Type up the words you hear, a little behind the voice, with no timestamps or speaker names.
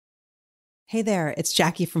Hey there, it's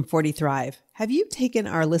Jackie from 40 Thrive. Have you taken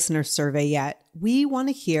our listener survey yet? We want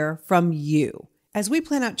to hear from you. As we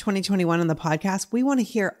plan out 2021 on the podcast, we want to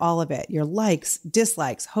hear all of it. Your likes,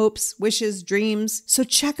 dislikes, hopes, wishes, dreams. So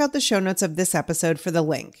check out the show notes of this episode for the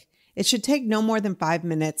link. It should take no more than 5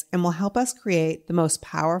 minutes and will help us create the most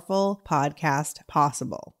powerful podcast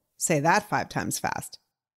possible. Say that 5 times fast.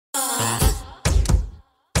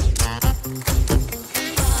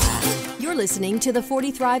 You're listening to the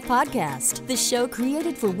 40 Thrive Podcast, the show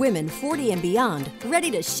created for women 40 and beyond, ready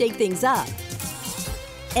to shake things up.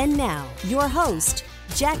 And now, your host,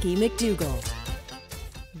 Jackie McDougall.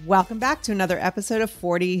 Welcome back to another episode of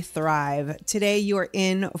 40 Thrive. Today, you are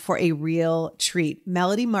in for a real treat.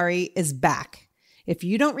 Melody Murray is back. If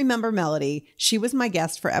you don't remember Melody, she was my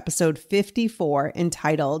guest for episode 54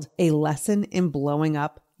 entitled A Lesson in Blowing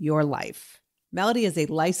Up Your Life. Melody is a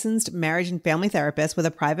licensed marriage and family therapist with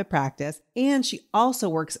a private practice, and she also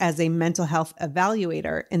works as a mental health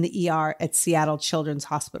evaluator in the ER at Seattle Children's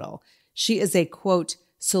Hospital. She is a, quote,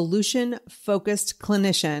 solution-focused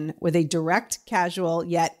clinician with a direct, casual,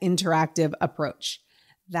 yet interactive approach.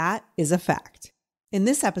 That is a fact. In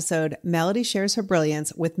this episode, Melody shares her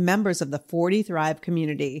brilliance with members of the 40 Thrive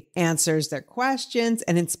community, answers their questions,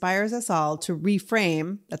 and inspires us all to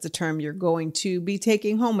reframe, that's a term you're going to be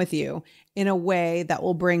taking home with you, in a way that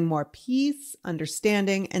will bring more peace,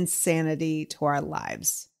 understanding, and sanity to our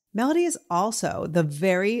lives. Melody is also the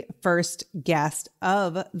very first guest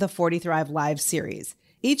of the 40 Thrive Live series.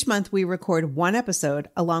 Each month, we record one episode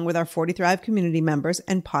along with our 40 Thrive community members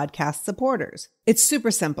and podcast supporters. It's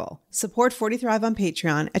super simple. Support 40 Thrive on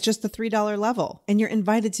Patreon at just the $3 level, and you're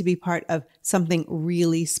invited to be part of something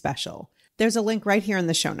really special. There's a link right here in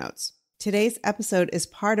the show notes. Today's episode is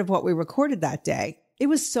part of what we recorded that day. It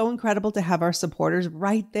was so incredible to have our supporters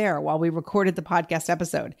right there while we recorded the podcast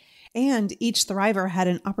episode, and each Thriver had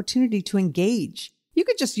an opportunity to engage. You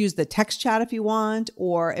could just use the text chat if you want,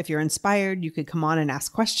 or if you're inspired, you could come on and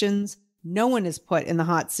ask questions. No one is put in the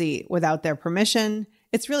hot seat without their permission.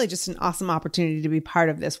 It's really just an awesome opportunity to be part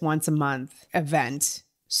of this once a month event.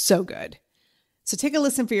 So good. So take a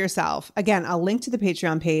listen for yourself. Again, I'll link to the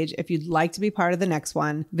Patreon page if you'd like to be part of the next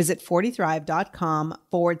one. Visit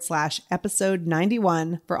 40thrive.com/episode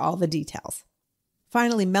 91 for all the details.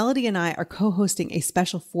 Finally, Melody and I are co-hosting a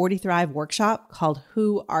special 40 Thrive workshop called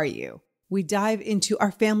Who Are You? We dive into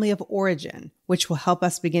our family of origin, which will help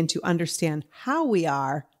us begin to understand how we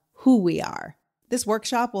are, who we are. This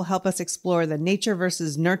workshop will help us explore the nature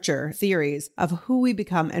versus nurture theories of who we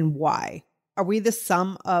become and why. Are we the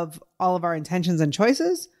sum of all of our intentions and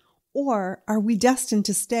choices? Or are we destined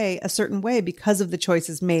to stay a certain way because of the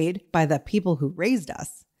choices made by the people who raised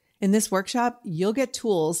us? In this workshop, you'll get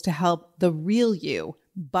tools to help the real you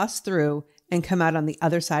bust through and come out on the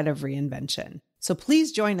other side of reinvention. So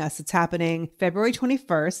please join us. It's happening February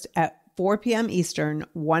 21st at 4 p.m. Eastern,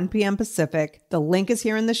 1 p.m. Pacific. The link is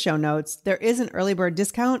here in the show notes. There is an early bird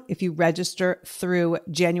discount if you register through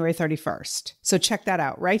January 31st. So check that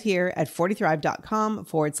out right here at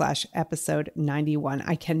 40thrive.com/episode 91.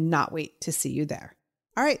 I cannot wait to see you there.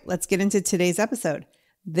 All right, let's get into today's episode.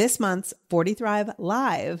 This month's 40 Thrive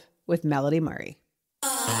Live with Melody Murray.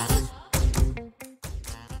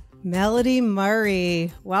 Melody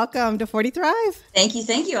Murray, welcome to 40 Thrive. Thank you.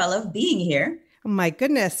 Thank you. I love being here. Oh my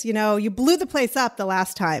goodness. You know, you blew the place up the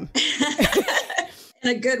last time. In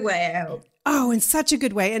a good way, I hope. Oh, in such a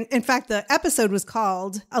good way. And in fact, the episode was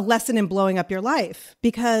called A Lesson in Blowing Up Your Life,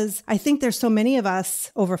 because I think there's so many of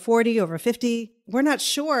us over 40, over 50. We're not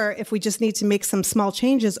sure if we just need to make some small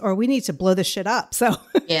changes or we need to blow this shit up. So,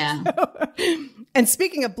 yeah. And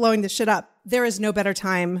speaking of blowing the shit up, there is no better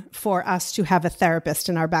time for us to have a therapist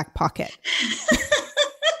in our back pocket.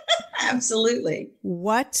 Absolutely.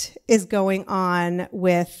 What is going on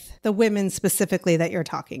with the women specifically that you're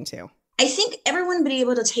talking to? I think everyone being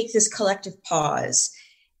able to take this collective pause,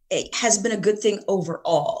 it has been a good thing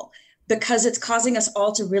overall, because it's causing us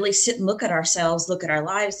all to really sit and look at ourselves, look at our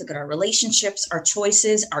lives, look at our relationships, our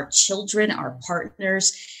choices, our children, our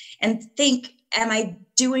partners, and think, am I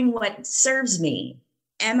doing what serves me?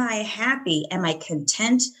 Am I happy? Am I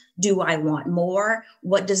content? Do I want more?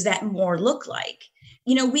 What does that more look like?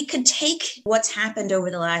 You know, we could take what's happened over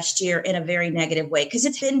the last year in a very negative way because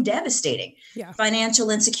it's been devastating. Yeah. Financial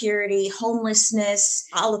insecurity, homelessness,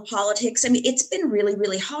 all the politics. I mean, it's been really,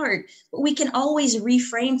 really hard. But we can always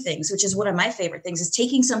reframe things, which is one of my favorite things, is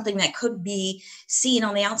taking something that could be seen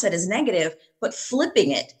on the outside as negative, but flipping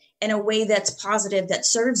it in a way that's positive, that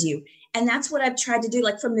serves you. And that's what I've tried to do.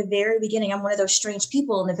 Like from the very beginning, I'm one of those strange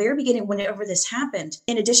people. In the very beginning, whenever this happened,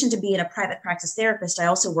 in addition to being a private practice therapist, I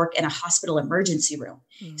also work in a hospital emergency room.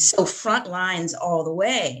 So front lines all the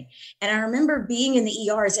way. And I remember being in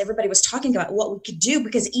the ER as everybody was talking about what we could do,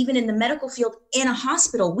 because even in the medical field in a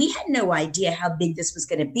hospital, we had no idea how big this was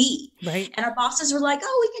going to be. Right. And our bosses were like,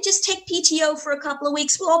 oh, we can just take PTO for a couple of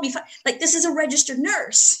weeks. We'll all be fine. Like, this is a registered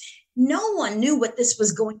nurse. No one knew what this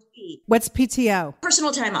was going to be. What's PTO?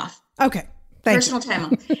 Personal time off. Okay. Personal time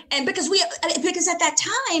off. And because at that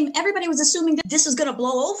time, everybody was assuming that this was going to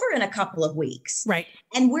blow over in a couple of weeks. Right.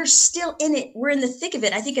 And we're still in it. We're in the thick of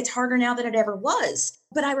it. I think it's harder now than it ever was.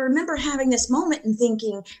 But I remember having this moment and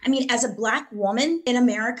thinking, I mean, as a Black woman in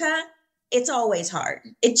America, it's always hard.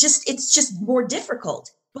 It's just more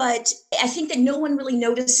difficult. But I think that no one really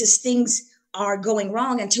notices things are going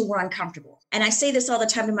wrong until we're uncomfortable. And I say this all the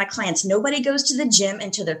time to my clients, nobody goes to the gym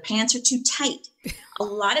until their pants are too tight. A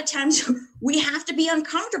lot of times we have to be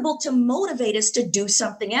uncomfortable to motivate us to do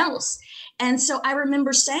something else. And so I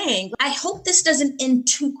remember saying, I hope this doesn't end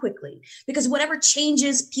too quickly, because whatever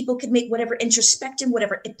changes people could make, whatever introspective,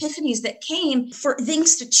 whatever epiphanies that came, for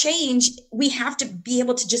things to change, we have to be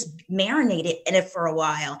able to just marinate it in it for a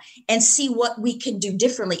while and see what we can do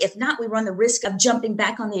differently. If not, we run the risk of jumping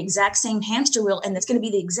back on the exact same hamster wheel, and it's going to be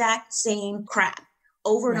the exact same crap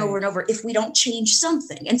over and over and over if we don't change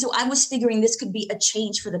something. And so I was figuring this could be a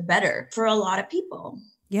change for the better for a lot of people.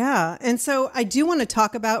 Yeah. And so I do want to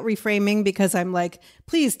talk about reframing, because I'm like,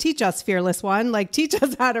 please teach us, fearless one, like teach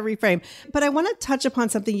us how to reframe. But I want to touch upon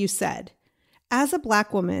something you said. As a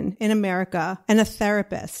Black woman in America and a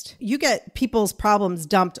therapist, you get people's problems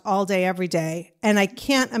dumped all day, every day. And I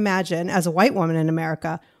can't imagine, as a white woman in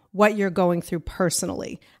America, what you're going through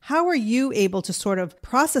personally. How are you able to sort of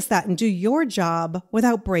process that and do your job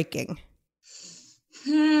without breaking?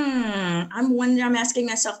 I'm asking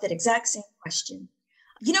myself that exact same question.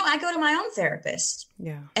 You know, I go to my own therapist.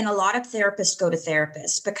 Yeah. And a lot of therapists go to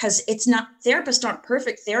therapists because therapists aren't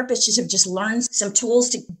perfect. Therapists have just learned some tools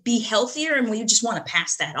to be healthier, and we just want to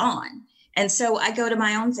pass that on. And so I go to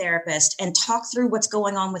my own therapist and talk through what's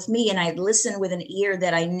going on with me. And I listen with an ear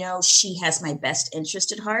that I know she has my best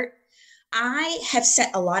interest at heart. I have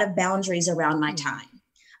set a lot of boundaries around my time.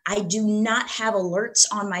 I do not have alerts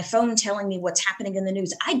on my phone telling me what's happening in the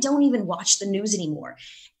news. I don't even watch the news anymore.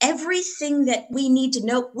 Everything that we need to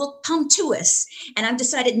know will come to us. And I've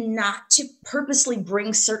decided not to purposely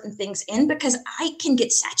bring certain things in, because I can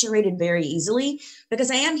get saturated very easily, because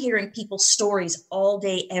I am hearing people's stories all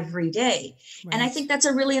day, every day. Right. And I think that's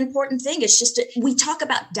a really important thing. It's just, we talk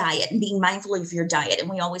about diet and being mindful of your diet, and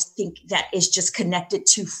we always think that is just connected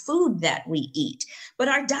to food that we eat. But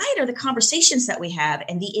our diet are the conversations that we have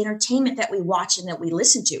and the entertainment that we watch and that we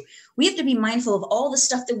listen to. We have to be mindful of all the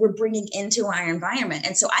stuff that we're bringing into our environment.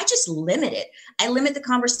 And so I just limit it. I limit the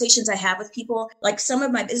conversations I have with people. Like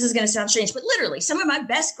this is going to sound strange, but literally some of my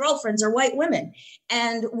best girlfriends are white women.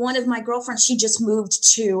 And one of my girlfriends, she just moved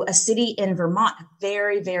to a city in Vermont, a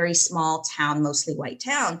very, very small town, mostly white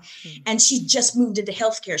town. And she just moved into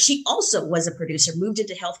healthcare. She also was a producer, moved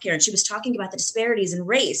into healthcare. And she was talking about the disparities in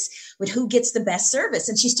race with who gets the best service.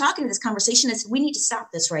 And she's talking to this conversation. I said, we need to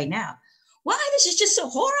stop this right now. Why? This is just so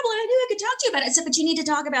horrible. And I knew I could talk to you about it. I said, but you need to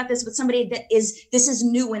talk about this with somebody this is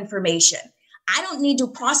new information. I don't need to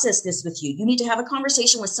process this with you. You need to have a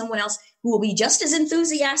conversation with someone else who will be just as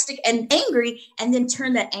enthusiastic and angry, and then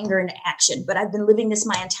turn that anger into action. But I've been living this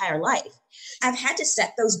my entire life. I've had to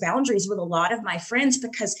set those boundaries with a lot of my friends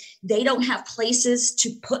because they don't have places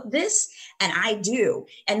to put this, and I do.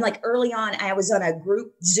 And like early on, I was on a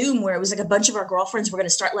group Zoom where it was like a bunch of our girlfriends were going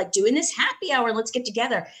to start like doing this happy hour. Let's get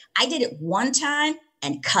together. I did it one time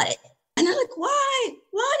and cut it. And they're like, why?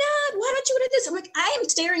 Why not? Why don't you do this? I'm like, I am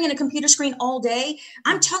staring at a computer screen all day.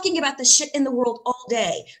 I'm talking about the shit in the world all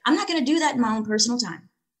day. I'm not going to do that in my own personal time.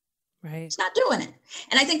 Right. It's not doing it.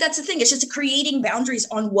 And I think that's the thing. It's just creating boundaries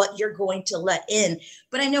on what you're going to let in.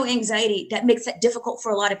 But I know anxiety, that makes that difficult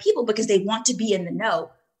for a lot of people because they want to be in the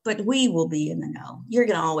know, but we will be in the know. You're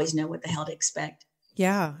going to always know what the hell to expect.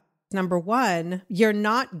 Yeah. Number one, you're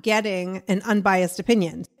not getting an unbiased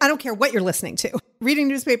opinion. I don't care what you're listening to, reading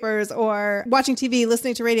newspapers or watching TV,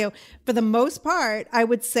 listening to radio. For the most part, I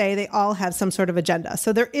would say they all have some sort of agenda.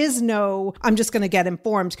 So there is no, I'm just going to get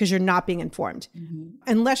informed, because you're not being informed. Mm-hmm.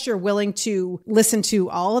 Unless you're willing to listen to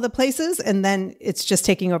all of the places, and then it's just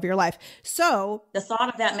taking over your life. So the thought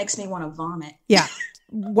of that makes me want to vomit. Yeah,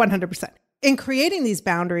 100%. In creating these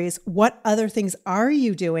boundaries, what other things are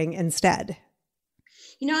you doing instead?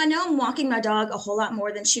 You know, I know I'm walking my dog a whole lot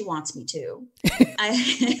more than she wants me to.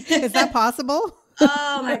 Is that possible?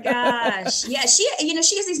 Oh my gosh. Yeah. She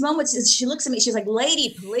has these moments and she looks at me, she's like,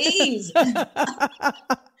 lady, please.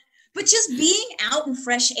 But just being out in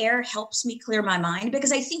fresh air helps me clear my mind,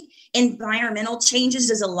 because I think environmental changes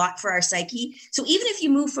does a lot for our psyche. So even if you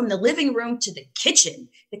move from the living room to the kitchen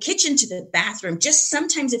to the bathroom, just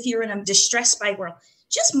sometimes if you're in a distressed by world,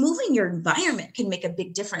 just moving your environment can make a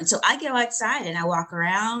big difference. So I go outside and I walk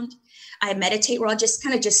around. I meditate where I'll just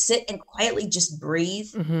kind of just sit and quietly just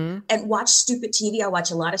breathe and watch stupid TV. I watch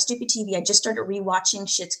a lot of stupid TV. I just started rewatching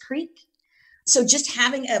Schitt's Creek. So just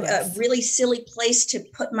having a really silly place to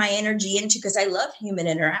put my energy into, because I love human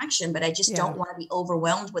interaction, but I just don't want to be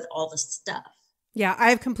overwhelmed with all the stuff. Yeah,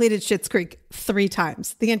 I've completed Schitt's Creek 3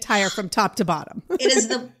 times, the entire from top to bottom. It is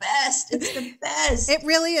the best. It's the best. It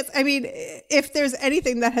really is. I mean, if there's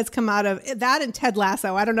anything that has come out of that and Ted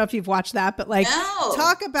Lasso, I don't know if you've watched that, but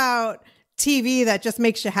talk about TV that just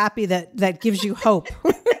makes you happy, that gives you hope.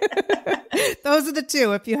 Those are the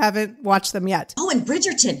 2 if you haven't watched them yet. Oh, and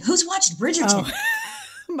Bridgerton. Who's watched Bridgerton? Oh.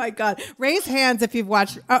 My God. Raise hands if you've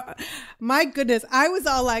watched. My goodness. I was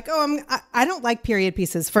all like, I don't like period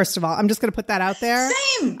pieces. First of all, I'm just going to put that out there.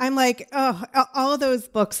 Same. I'm like, all of those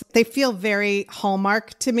books, they feel very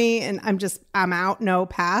Hallmark to me. And I'm out, no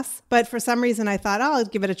pass. But for some reason I thought, I'll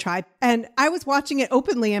give it a try. And I was watching it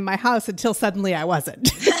openly in my house until suddenly I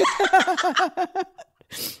wasn't.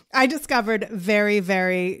 I discovered very,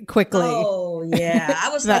 very quickly. Oh, yeah. I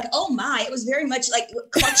was like, oh my, it was very much like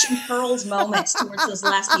clutching pearls moments towards those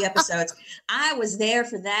last few episodes. I was there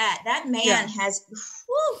for that. That man has,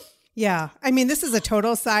 whew. Yeah. I mean, this is a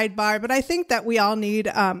total sidebar, but I think that we all need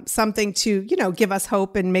something to, give us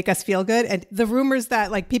hope and make us feel good. And the rumors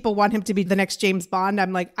that people want him to be the next James Bond,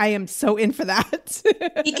 I'm like, I am so in for that.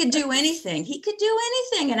 He could do anything.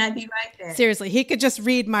 And I'd be right there. Seriously. He could just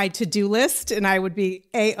read my to-do list and I would be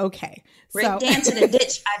A-okay. Dance in a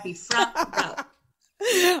ditch. I'd be front row.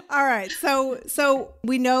 All right. So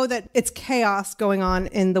we know that it's chaos going on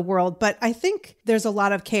in the world, but I think there's a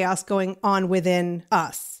lot of chaos going on within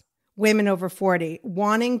us. Women over 40,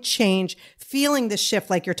 wanting change, feeling the shift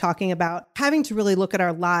like you're talking about, having to really look at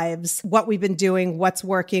our lives, what we've been doing, what's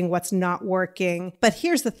working, what's not working. But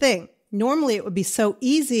here's the thing. Normally it would be so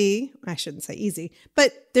easy. I shouldn't say easy,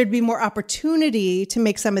 but there'd be more opportunity to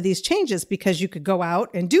make some of these changes because you could go out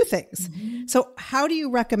and do things. Mm-hmm. So how do you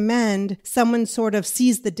recommend someone sort of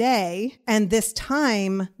seize the day and this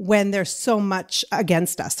time when there's so much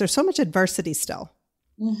against us? There's so much adversity still.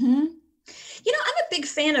 Mm-hmm. I'm a big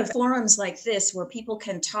fan of forums like this where people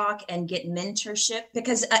can talk and get mentorship,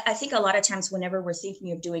 because I think a lot of times whenever we're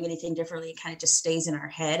thinking of doing anything differently, it kind of just stays in our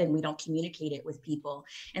head and we don't communicate it with people.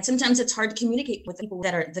 And sometimes it's hard to communicate with people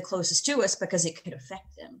that are the closest to us because it could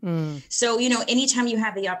affect them. Mm. So, anytime you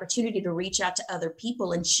have the opportunity to reach out to other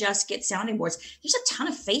people and just get sounding boards, there's a ton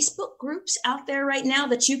of Facebook groups out there right now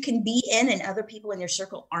that you can be in and other people in your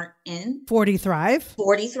circle aren't in. 40 Thrive.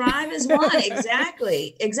 40 Thrive is one.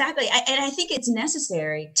 Exactly. And I think it's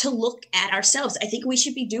necessary to look at ourselves. I think we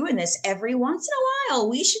should be doing this every once in a while.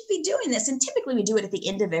 We should be doing this. And typically we do it at the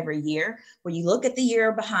end of every year, where you look at the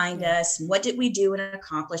year behind us. What did we do and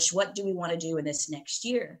accomplish? What do we want to do in this next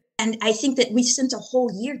year? And I think that we spent a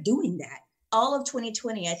whole year doing that. All of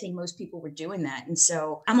 2020, I think most people were doing that. And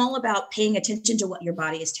so I'm all about paying attention to what your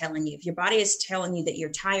body is telling you. If your body is telling you that you're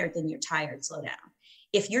tired, then you're tired. Slow down.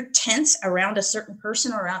 If you're tense around a certain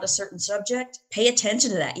person or around a certain subject, pay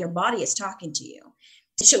attention to that. Your body is talking to you.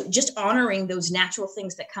 So just honoring those natural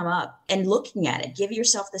things that come up and looking at it, give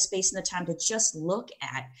yourself the space and the time to just look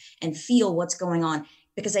at and feel what's going on.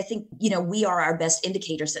 Because I think, we are our best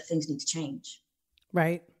indicators that things need to change.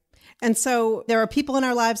 Right. And so there are people in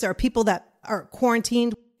our lives, there are people that are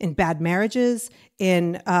quarantined in bad marriages,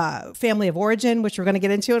 in family of origin, which we're going to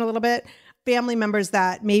get into in a little bit. Family members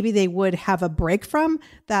that maybe they would have a break from,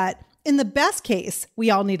 that in the best case, we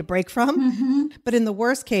all need a break from, mm-hmm. but in the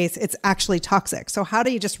worst case, it's actually toxic. So how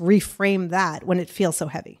do you just reframe that when it feels so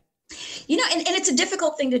heavy? And it's a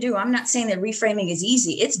difficult thing to do. I'm not saying that reframing is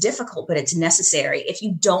easy. It's difficult, but it's necessary if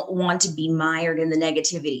you don't want to be mired in the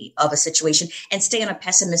negativity of a situation and stay on a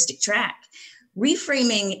pessimistic track.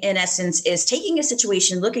 Reframing, in essence, is taking a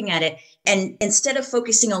situation, looking at it, and instead of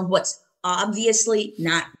focusing on what's obviously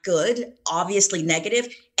not good, obviously negative,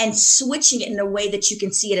 and switching it in a way that you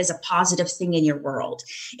can see it as a positive thing in your world.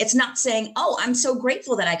 It's not saying, oh, I'm so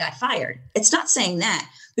grateful that I got fired. It's not saying that,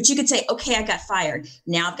 but you could say, okay, I got fired.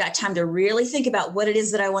 Now I've got time to really think about what it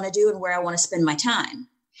is that I want to do and where I want to spend my time.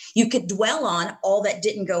 You could dwell on all that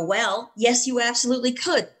didn't go well. Yes, you absolutely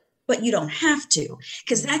could. but you don't have to,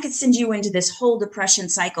 because that could send you into this whole depression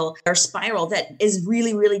cycle or spiral that is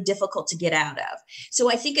really, really difficult to get out of. So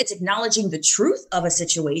I think it's acknowledging the truth of a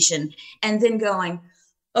situation and then going,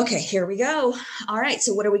 okay, here we go. All right,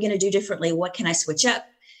 so what are we going to do differently? What can I switch up?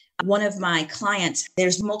 One of my clients,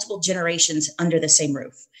 there's multiple generations under the same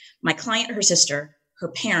roof. My client, her sister, her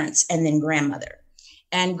parents, and then grandmother.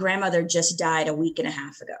 And grandmother just died a week and a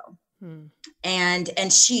half ago.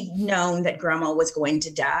 And she'd known that grandma was going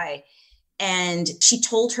to die. And she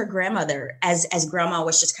told her grandmother, as grandma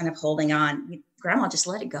was just kind of holding on, grandma, just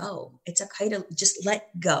let it go. It's okay to just let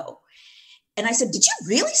go. And I said, did you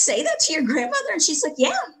really say that to your grandmother? And she's like,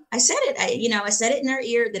 yeah, I said it. I said it in her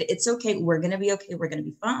ear that it's okay. We're going to be okay. We're going to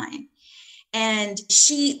be fine. And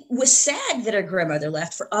she was sad that her grandmother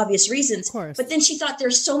left for obvious reasons. Of course. But then she thought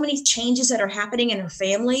there's so many changes that are happening in her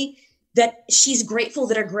family that she's grateful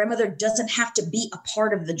that her grandmother doesn't have to be a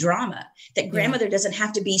part of the drama, that grandmother doesn't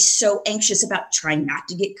have to be so anxious about trying not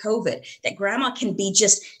to get COVID, that grandma can be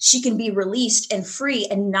she can be released and free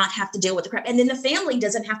and not have to deal with the crap. And then the family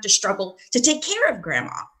doesn't have to struggle to take care of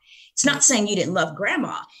grandma. It's not saying you didn't love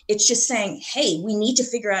grandma. It's just saying, hey, we need to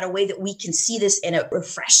figure out a way that we can see this in a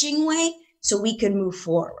refreshing way so we can move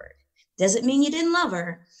forward. Doesn't mean you didn't love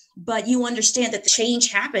her, but you understand that the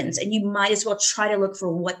change happens and you might as well try to look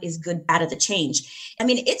for what is good out of the change. I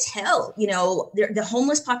mean, it's hell. The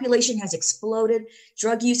homeless population has exploded.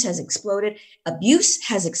 Drug use has exploded. Abuse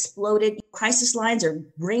has exploded. Crisis lines are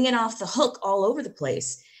ringing off the hook all over the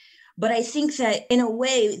place. But I think that in a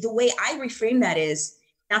way, the way I reframe that is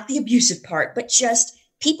not the abusive part, but just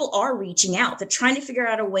people are reaching out. They're trying to figure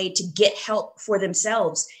out a way to get help for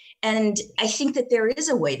themselves. And I think that there is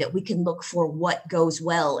a way that we can look for what goes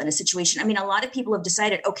well in a situation. I mean, a lot of people have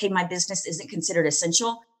decided, okay, my business isn't considered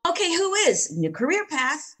essential. Okay, who is? New career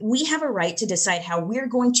path. We have a right to decide how we're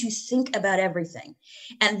going to think about everything.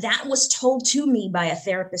 And that was told to me by a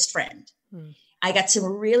therapist friend. I got some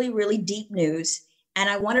really, really deep news,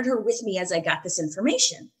 and I wanted her with me as I got this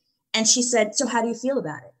information. And she said, so how do you feel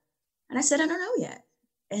about it? And I said, I don't know yet.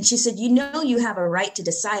 And she said, you have a right to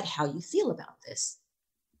decide how you feel about this.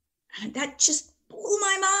 And that just blew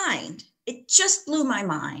my mind. It just blew my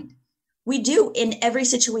mind. We do in every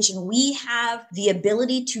situation. We have the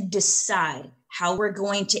ability to decide how we're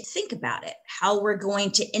going to think about it, how we're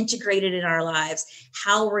going to integrate it in our lives,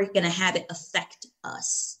 how we're going to have it affect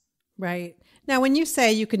us. Right. Now, when you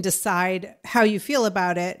say you can decide how you feel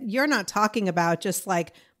about it, you're not talking about just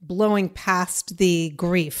like blowing past the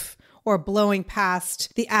grief or blowing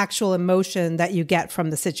past the actual emotion that you get from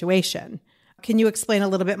the situation. Can you explain a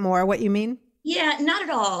little bit more what you mean? Yeah, not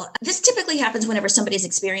at all. This typically happens whenever somebody's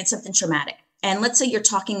experienced something traumatic. And let's say you're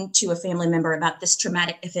talking to a family member about this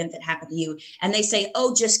traumatic event that happened to you, and they say,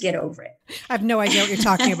 oh, just get over it. I have no idea what you're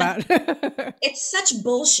talking about. It's such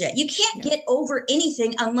bullshit. You can't get over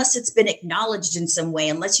anything unless it's been acknowledged in some way,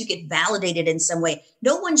 unless you get validated in some way.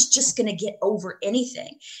 No one's just going to get over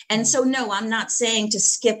anything. And so, no, I'm not saying to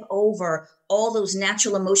skip over all those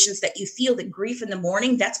natural emotions that you feel. That grief in the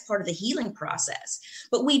morning, that's part of the healing process.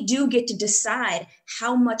 But we do get to decide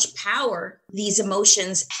how much power these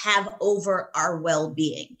emotions have over our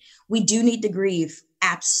well-being. We do need to grieve.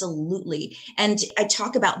 Absolutely. And I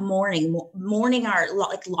talk about mourning our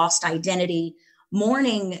lost identity,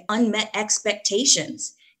 mourning unmet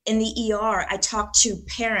expectations. In the ER, I talk to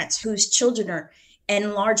parents whose children are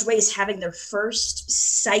in large ways having their first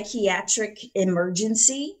psychiatric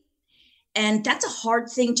emergency. And that's a hard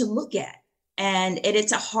thing to look at. And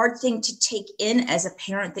it's a hard thing to take in as a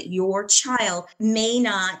parent, that your child may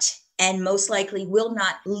not, and most likely will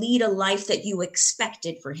not, lead a life that you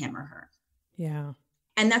expected for him or her. Yeah.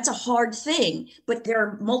 And that's a hard thing, but there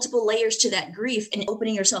are multiple layers to that grief, and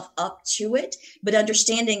opening yourself up to it, but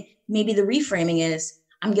understanding maybe the reframing is,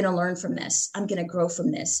 I'm going to learn from this. I'm going to grow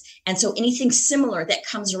from this. And so anything similar that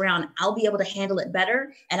comes around, I'll be able to handle it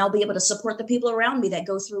better, and I'll be able to support the people around me that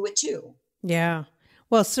go through it too. Yeah.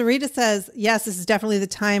 Well, Sarita says, yes, this is definitely the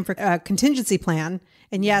time for a contingency plan.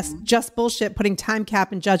 And yes, just bullshit putting time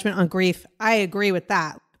cap and judgment on grief. I agree with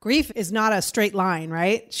that. Grief is not a straight line,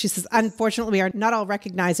 right? She says, unfortunately, we are not all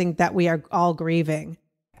recognizing that we are all grieving.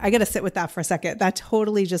 I got to sit with that for a second. That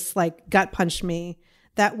totally just like gut punched me,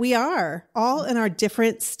 that we are all in our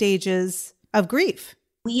different stages of grief.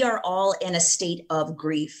 We are all in a state of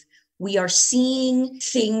grief. We are seeing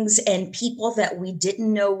things and people that we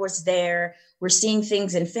didn't know was there. We're seeing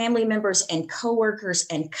things in family members and coworkers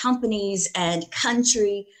and companies and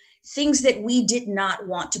country, things that we did not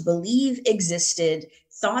want to believe existed,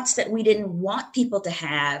 thoughts that we didn't want people to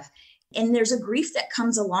have. And there's a grief that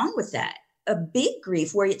comes along with that. a big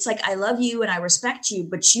grief where it's like, I love you and I respect you,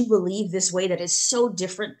 but you believe this way that is so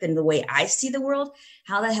different than the way I see the world.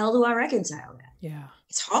 How the hell do I reconcile that? Yeah.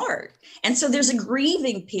 It's hard. And so there's a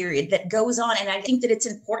grieving period that goes on. And I think that it's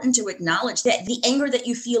important to acknowledge that the anger that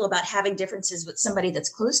you feel about having differences with somebody that's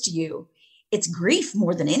close to you, it's grief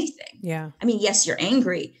more than anything. Yeah. I mean, yes, you're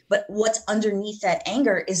angry, but what's underneath that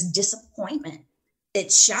anger is disappointment.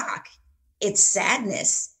 It's shock. It's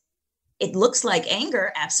sadness. It looks like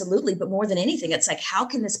anger, absolutely. But more than anything, it's like, how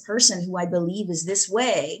can this person who I believe is this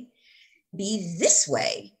way be this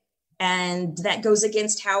way? And that goes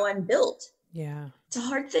against how I'm built. Yeah. It's a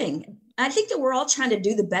hard thing. I think that we're all trying to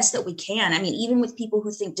do the best that we can. I mean, even with people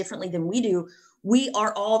who think differently than we do, we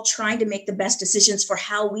are all trying to make the best decisions for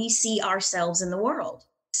how we see ourselves in the world.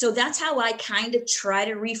 So that's how I kind of try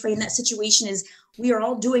to reframe that situation is we are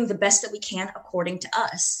all doing the best that we can according to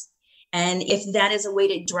us. And if that is a way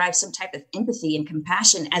to drive some type of empathy and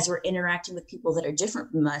compassion as we're interacting with people that are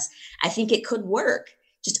different from us, I think it could work.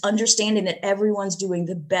 Just understanding that everyone's doing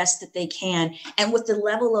the best that they can and with the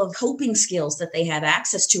level of coping skills that they have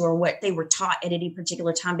access to or what they were taught at any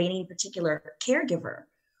particular time by any particular caregiver.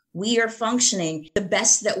 We are functioning the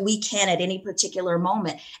best that we can at any particular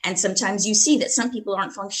moment. And sometimes you see that some people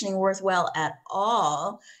aren't functioning worth well at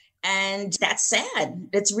all. And that's sad.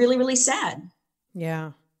 It's really, really sad.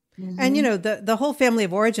 Yeah. And, you know, the whole family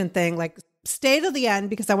of origin thing, like stay to the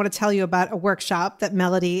end because I want to tell you about a workshop that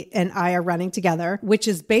Melody and I are running together, which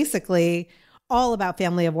is basically all about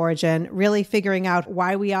family of origin, really figuring out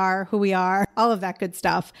why we are, who we are, all of that good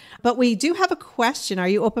stuff. But we do have a question. Are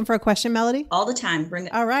you open for a question, Melody? All the time. Bring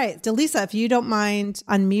it. All right. Delisa, if you don't mind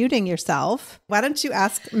unmuting yourself, why don't you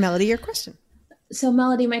ask Melody your question? So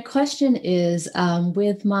Melody, my question is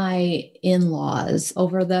with my in-laws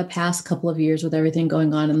over the past couple of years with everything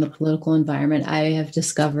going on in the political environment, I have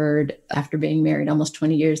discovered after being married almost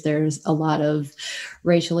 20 years, there's a lot of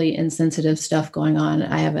racially insensitive stuff going on.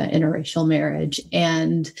 I have an interracial marriage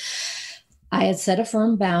and I had set a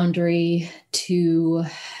firm boundary to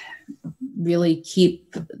really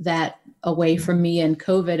keep that away from me. And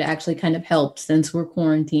COVID actually kind of helped since we're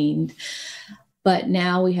quarantined. But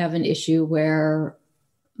now we have an issue where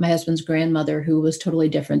my husband's grandmother, who was totally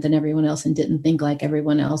different than everyone else and didn't think like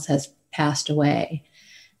everyone else, has passed away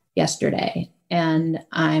yesterday. And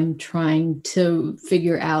I'm trying to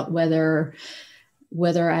figure out whether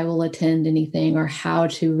I will attend anything or how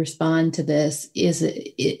to respond to this.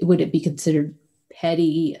 Would it be considered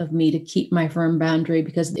petty of me to keep my firm boundary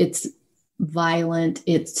because it's violent?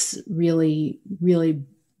 It's really, really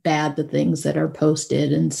bad, the things that are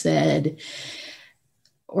posted and said.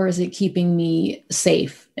 Or is it keeping me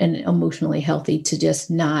safe and emotionally healthy to just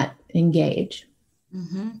not engage?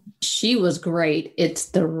 Mm-hmm. She was great. It's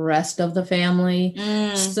the rest of the family.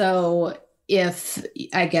 So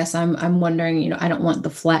I guess I'm wondering, I don't want the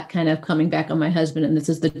flat kind of coming back on my husband. And this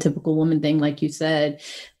is the typical woman thing, like you said,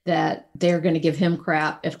 that they're going to give him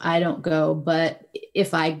crap if I don't go. But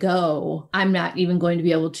if I go, I'm not even going to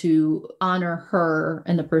be able to honor her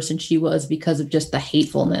and the person she was because of just the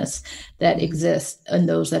hatefulness that exists in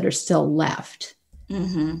those that are still left.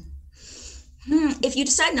 Mm-hmm. If you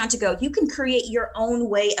decide not to go, you can create your own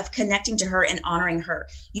way of connecting to her and honoring her.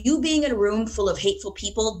 You being in a room full of hateful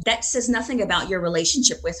people, that says nothing about your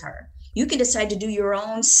relationship with her. You can decide to do your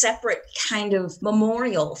own separate kind of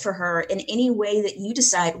memorial for her in any way that you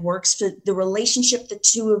decide works for the relationship the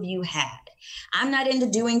two of you had. I'm not into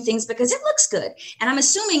doing things because it looks good. And I'm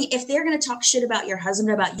assuming if they're going to talk shit about your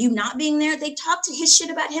husband, about you not being there, they talk to his shit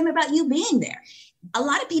about him, about you being there. A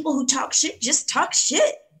lot of people who talk shit just talk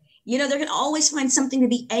shit. They're going to always find something to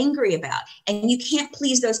be angry about. And you can't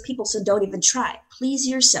please those people, so don't even try. Please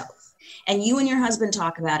yourself. And you and your husband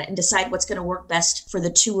talk about it and decide what's going to work best for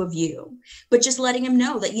the two of you. But just letting him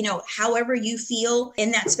know that, however you feel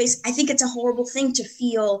in that space, I think it's a horrible thing to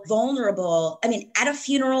feel vulnerable. I mean, at a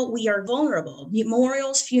funeral, we are vulnerable.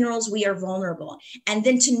 Memorials, funerals, we are vulnerable. And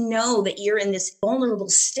then to know that you're in this vulnerable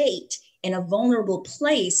state, in a vulnerable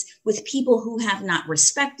place with people who have not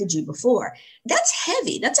respected you before, that's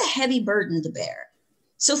heavy. That's a heavy burden to bear.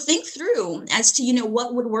 So think through as to,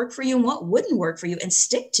 what would work for you and what wouldn't work for you and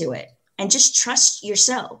stick to it. And just trust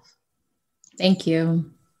yourself. Thank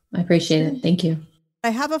you. I appreciate it. Thank you.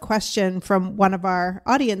 I have a question from one of our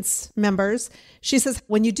audience members. She says,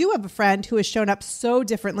 when you do have a friend who has shown up so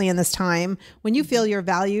differently in this time, when you feel your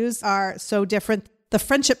values are so different, the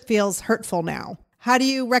friendship feels hurtful now. How do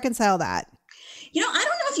you reconcile that? I don't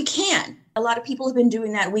know if you can. A lot of people have been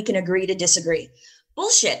doing that. We can agree to disagree.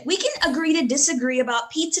 Bullshit. We can agree to disagree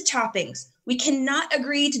about pizza toppings. We cannot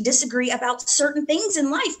agree to disagree about certain things in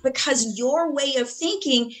life because your way of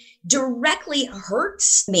thinking directly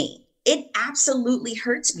hurts me. It absolutely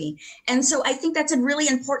hurts me. And so I think that's a really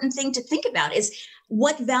important thing to think about is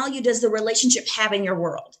what value does the relationship have in your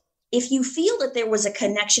world? If you feel that there was a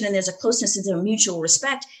connection and there's a closeness and a mutual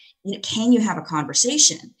respect, can you have a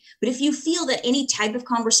conversation? But if you feel that any type of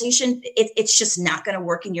conversation, it's just not going to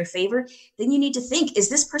work in your favor, then you need to think, is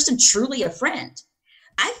this person truly a friend?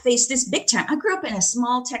 I faced this big time. I grew up in a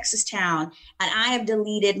small Texas town, and I have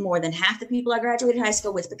deleted more than half the people I graduated high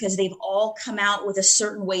school with because they've all come out with a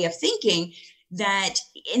certain way of thinking that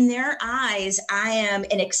in their eyes, I am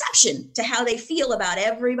an exception to how they feel about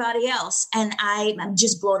everybody else. And I'm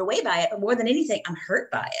just blown away by it. But more than anything, I'm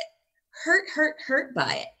hurt by it. Hurt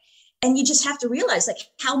by it. And you just have to realize, like,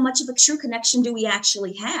 how much of a true connection do we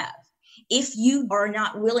actually have? If you are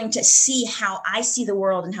not willing to see how I see the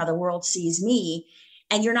world and how the world sees me,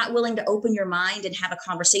 and you're not willing to open your mind and have a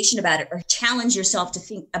conversation about it or challenge yourself to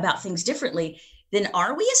think about things differently, then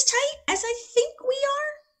are we as tight as I think we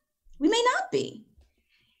are? We may not be.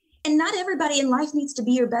 And not everybody in life needs to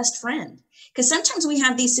be your best friend. Because sometimes we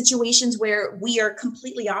have these situations where we are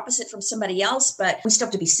completely opposite from somebody else, but we still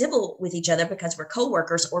have to be civil with each other because we're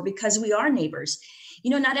coworkers or because we are neighbors.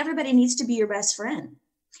 Not everybody needs to be your best friend.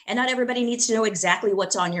 And not everybody needs to know exactly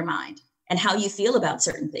what's on your mind and how you feel about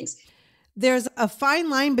certain things. There's a fine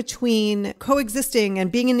line between coexisting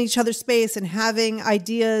and being in each other's space and having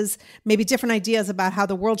ideas, maybe different ideas about how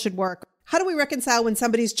the world should work. How do we reconcile when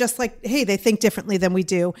somebody's just like, hey, they think differently than we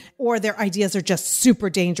do, or their ideas are just super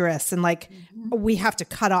dangerous and like we have to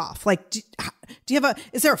cut off? Like,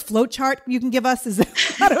 is there a flow chart you can give us? I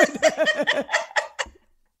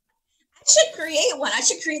should create one. I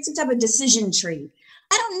should create some type of decision tree.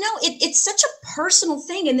 I don't know. It's such a personal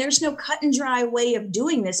thing, and there's no cut and dry way of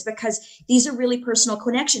doing this because these are really personal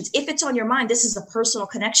connections. If it's on your mind, this is a personal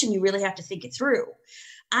connection. You really have to think it through.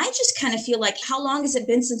 I just kind of feel like, how long has it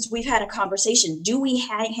been since we've had a conversation? Do we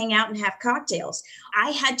hang out and have cocktails?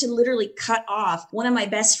 I had to literally cut off one of my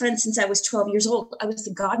best friends since I was 12 years old. I was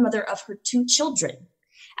the godmother of her 2 children.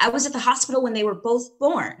 I was at the hospital when they were both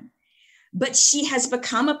born. But she has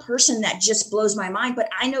become a person that just blows my mind. But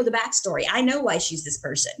I know the backstory. I know why she's this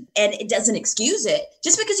person. And it doesn't excuse it.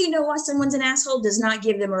 Just because you know why someone's an asshole does not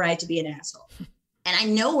give them a right to be an asshole. And I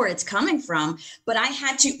know where it's coming from. But I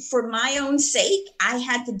had to, for my own sake, I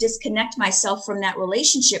had to disconnect myself from that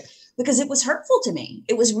relationship because it was hurtful to me.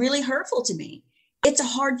 It was really hurtful to me. It's a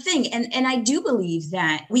hard thing. And I do believe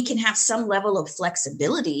that we can have some level of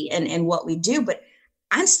flexibility in what we do. But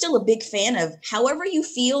I'm still a big fan of however you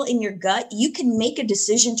feel in your gut, you can make a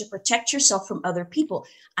decision to protect yourself from other people.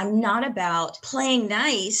 I'm not about playing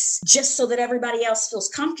nice just so that everybody else feels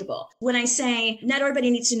comfortable. When I say not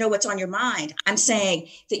everybody needs to know what's on your mind, I'm saying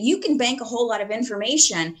that you can bank a whole lot of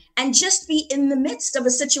information and just be in the midst of a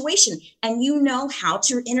situation and you know how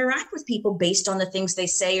to interact with people based on the things they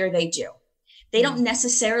say or they do. They don't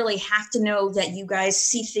necessarily have to know that you guys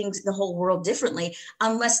see things, the whole world differently,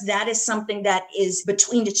 unless that is something that is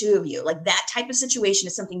between the two of you. Like that type of situation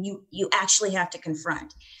is something you actually have to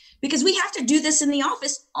confront. Because we have to do this in the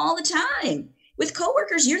office all the time. With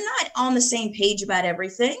coworkers, you're not on the same page about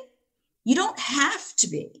everything. You don't have to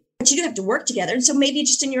be, but you do have to work together. And so maybe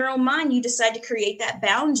just in your own mind, you decide to create that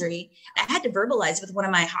boundary. I had to verbalize with one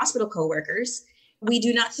of my hospital coworkers. We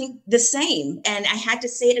do not think the same. And I had to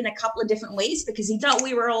say it in a couple of different ways because he thought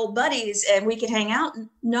we were old buddies and we could hang out.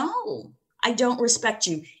 No, I don't respect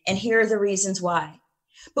you. And here are the reasons why.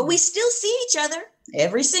 But we still see each other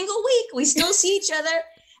every single week. We still see each other.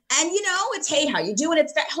 And, it's, hey, how you doing?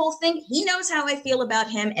 It's that whole thing. He knows how I feel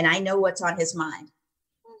about him and I know what's on his mind.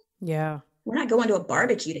 Yeah. We're not going to a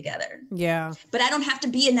barbecue together. Yeah. But I don't have to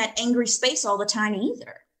be in that angry space all the time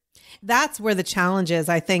either. That's where the challenge is,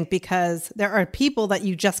 I think, because there are people that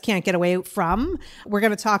you just can't get away from. We're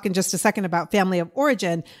going to talk in just a second about family of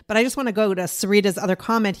origin, but I just want to go to Sarita's other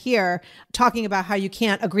comment here, talking about how you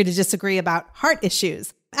can't agree to disagree about heart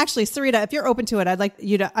issues. Actually, Sarita, if you're open to it, I'd like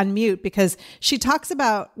you to unmute because she talks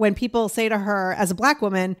about when people say to her as a Black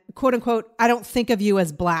woman, quote unquote, I don't think of you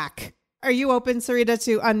as Black. Are you open, Sarita,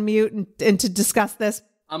 to unmute and to discuss this?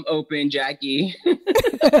 I'm open, Jackie.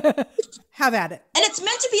 Have at it. And it's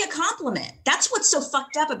meant to be a compliment. That's what's so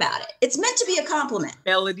fucked up about it. It's meant to be a compliment.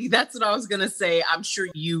 Melody, that's what I was going to say. I'm sure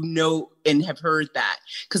you know and have heard that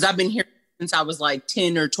because I've been here since I was like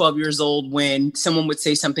 10 or 12 years old when someone would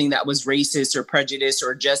say something that was racist or prejudiced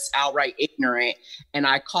or just outright ignorant. And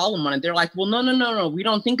I call them on it. They're like, well, no. We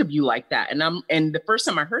don't think of you like that. And the first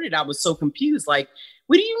time I heard it, I was so confused. Like,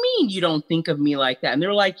 what do you mean you don't think of me like that? And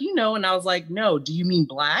they're like, and I was like, no, do you mean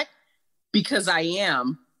Black? Because I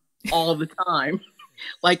am all the time.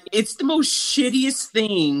 Like, it's the most shittiest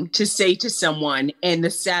thing to say to someone. And the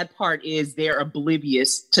sad part is they're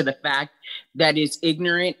oblivious to the fact that it's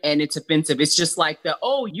ignorant and it's offensive. It's just like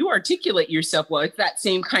oh, you articulate yourself well. It's that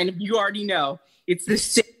same kind of, you already know. It's the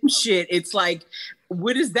same shit. It's like,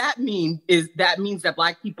 what does that mean? That means that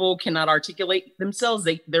Black people cannot articulate themselves.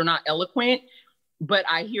 They're not eloquent. But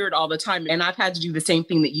I hear it all the time. And I've had to do the same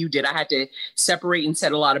thing that you did. I had to separate and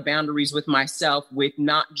set a lot of boundaries with myself, with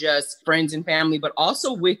not just friends and family, but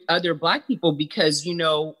also with other Black people, because,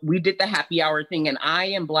 we did the happy hour thing and I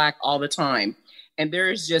am Black all the time. And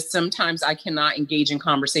there's just sometimes I cannot engage in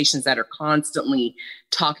conversations that are constantly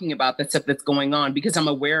talking about the stuff that's going on because I'm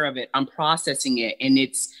aware of it. I'm processing it. And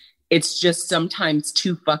it's just sometimes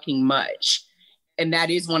too fucking much. And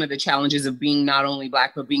that is one of the challenges of being not only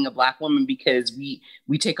Black, but being a Black woman, because we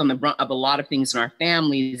take on the brunt of a lot of things in our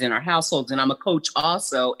families, in our households. And I'm a coach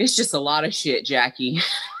also. It's just a lot of shit, Jackie.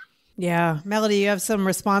 Yeah. Melody, you have some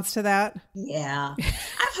response to that? Yeah.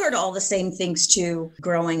 I've heard all the same things too,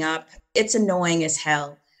 growing up. It's annoying as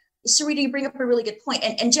hell. Sarita, you bring up a really good point.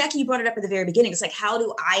 And Jackie, you brought it up at the very beginning. It's like, how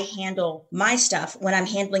do I handle my stuff when I'm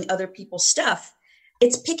handling other people's stuff?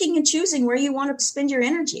 It's picking and choosing where you want to spend your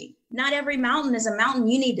energy. Not every mountain is a mountain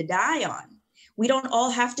you need to die on. We don't all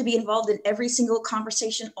have to be involved in every single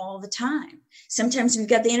conversation all the time. Sometimes we've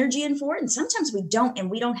got the energy in for it, and sometimes we don't, and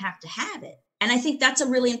we don't have to have it. And I think that's a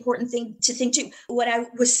really important thing to think too. What I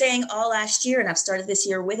was saying all last year, and I've started this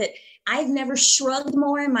year with it, I've never shrugged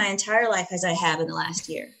more in my entire life as I have in the last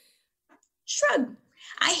year. Shrug.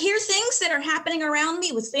 I hear things that are happening around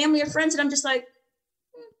me with family or friends, and I'm just like,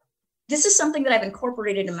 this is something that I've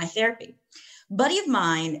incorporated in my therapy. Buddy of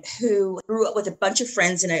mine who grew up with a bunch of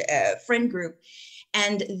friends in a friend group.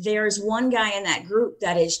 And there's one guy in that group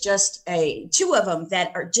that is just two of them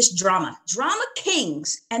that are just drama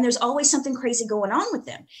kings. And there's always something crazy going on with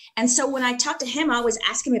them. And so when I talk to him, I always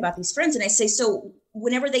ask him about these friends. And I say, so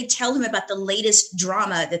whenever they tell him about the latest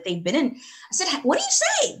drama that they've been in, I said, what do you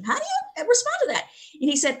say? How do you respond to that? And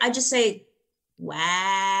he said, I just say,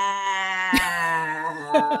 wow.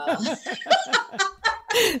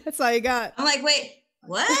 That's all you got. I'm like, wait,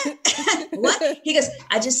 what? What? He goes,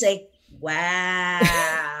 I just say,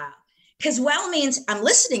 wow. Because wow means I'm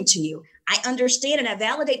listening to you. I understand and I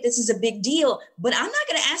validate this is a big deal, but I'm not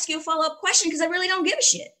going to ask you a follow-up question because I really don't give a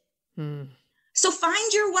shit. So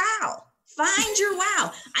find your wow. Find your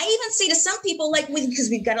wow. I even say to some people, like, because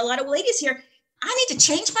we've got a lot of ladies here, I need to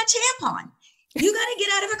change my tampon. You got to get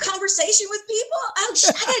out of a conversation with people. Oh,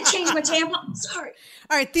 I got to change my tampon. Sorry.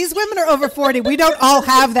 All right. These women are over 40. We don't all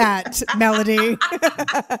have that, Melody.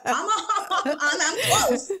 I'm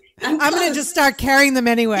close. I'm going to just start carrying them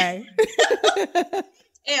anyway.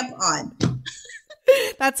 Tampon.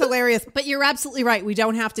 That's hilarious. But you're absolutely right. We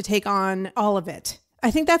don't have to take on all of it.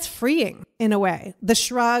 I think that's freeing in a way. The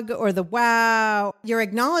shrug or the wow, you're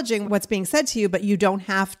acknowledging what's being said to you, but you don't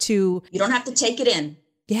have to. You don't have to take it in.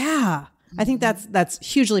 Yeah. I think that's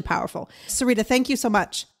hugely powerful. Sarita, thank you so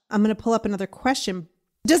much. I'm going to pull up another question.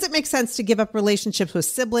 Does it make sense to give up relationships with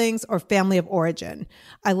siblings or family of origin?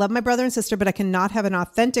 I love my brother and sister, but I cannot have an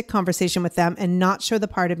authentic conversation with them and not show the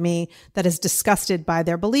part of me that is disgusted by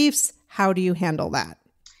their beliefs. How do you handle that?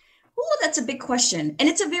 Oh, that's a big question. And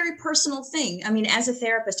it's a very personal thing. I mean, as a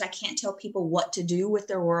therapist, I can't tell people what to do with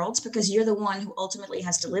their worlds because you're the one who ultimately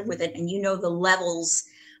has to live with it. And you know the levels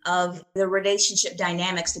of the relationship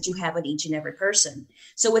dynamics that you have with each and every person.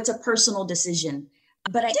 So it's a personal decision.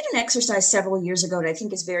 But I did an exercise several years ago that I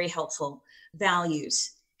think is very helpful.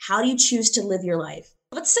 Values. How do you choose to live your life?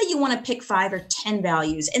 Let's say you want to pick 5 or 10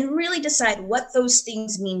 values and really decide what those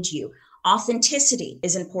things mean to you. Authenticity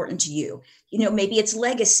is important to you. Maybe it's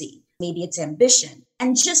legacy, maybe it's ambition.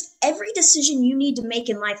 And just every decision you need to make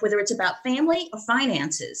in life, whether it's about family or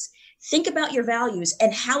finances, think about your values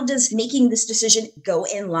and how does making this decision go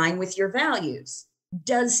in line with your values?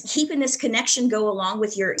 Does keeping this connection go along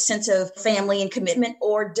with your sense of family and commitment,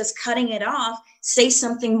 or does cutting it off say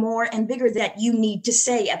something more and bigger that you need to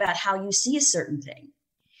say about how you see a certain thing?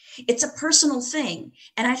 It's a personal thing.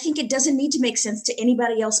 And I think it doesn't need to make sense to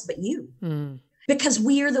anybody else but you. Because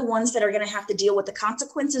we are the ones that are going to have to deal with the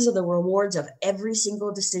consequences or the rewards of every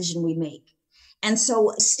single decision we make. And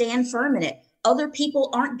so stand firm in it. Other people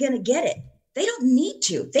aren't going to get it. They don't need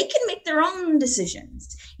to. They can make their own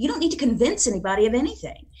decisions. You don't need to convince anybody of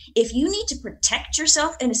anything. If you need to protect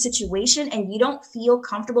yourself in a situation and you don't feel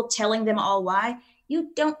comfortable telling them all why,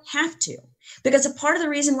 you don't have to. Because a part of the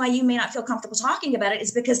reason why you may not feel comfortable talking about it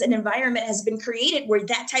is because an environment has been created where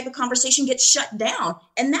that type of conversation gets shut down.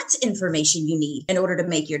 And that's information you need in order to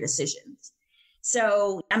make your decisions.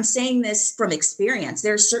 So I'm saying this from experience.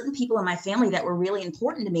 There are certain people in my family that were really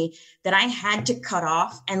important to me that I had to cut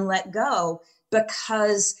off and let go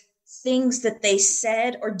because things that they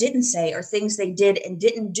said or didn't say, or things they did and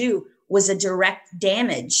didn't do, was a direct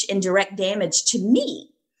damage to me.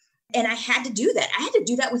 And I had to do that. I had to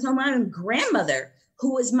do that with my own grandmother,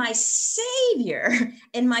 who was my savior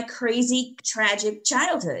in my crazy, tragic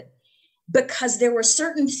childhood. Because there were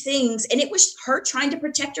certain things, and it was her trying to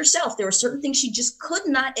protect herself. There were certain things she just could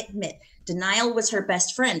not admit. Denial was her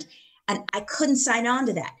best friend. And I couldn't sign on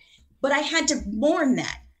to that. But I had to mourn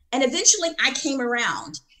that. And eventually I came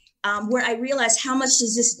around where I realized, how much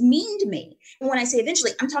does this mean to me? And when I say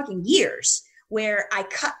eventually, I'm talking years, where I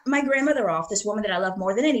cut my grandmother off, this woman that I love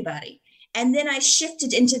more than anybody. And then I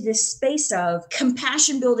shifted into this space of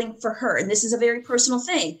compassion building for her. And this is a very personal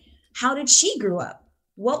thing. How did she grow up?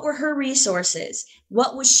 What were her resources?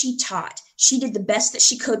 What was she taught? She did the best that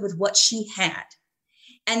she could with what she had.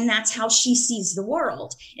 And that's how she sees the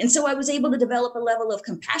world. And so I was able to develop a level of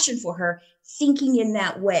compassion for her, thinking in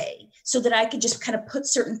that way, so that I could just kind of put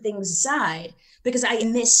certain things aside because I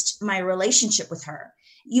missed my relationship with her.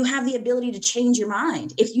 You have the ability to change your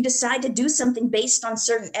mind. If you decide to do something based on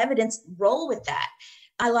certain evidence, roll with that.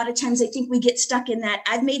 A lot of times I think we get stuck in that,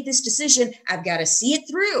 I've made this decision, I've got to see it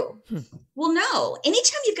through. Well, no.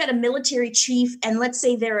 Anytime you've got a military chief and let's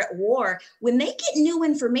say they're at war, when they get new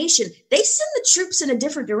information, they send the troops in a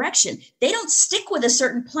different direction. They don't stick with a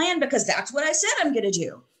certain plan because that's what I said I'm going to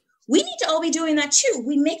do. We need to all be doing that too.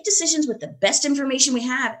 We make decisions with the best information we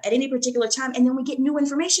have at any particular time, and then we get new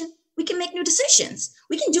information. We can make new decisions.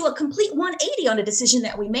 We can do a complete 180 on a decision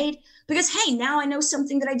that we made because, hey, now I know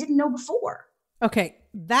something that I didn't know before. Okay,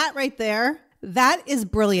 that right there, that is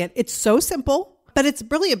brilliant. It's so simple, but it's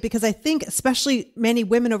brilliant because I think especially many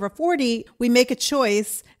women over 40, we make a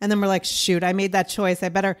choice and then we're like, shoot, I made that choice. I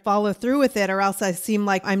better follow through with it or else I seem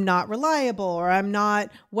like I'm not reliable or I'm not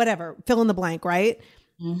whatever, fill in the blank, right?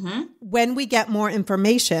 Mm-hmm. When we get more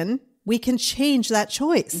information, we can change that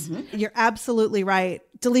choice. Mm-hmm. You're absolutely right.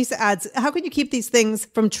 Delisa adds, how can you keep these things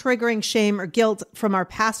from triggering shame or guilt from our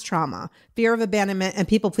past trauma, fear of abandonment, and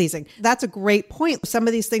people pleasing? That's a great point. Some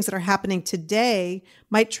of these things that are happening today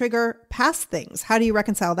might trigger past things. How do you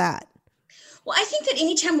reconcile that? Well, I think that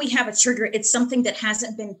anytime we have a trigger, it's something that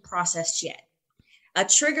hasn't been processed yet. A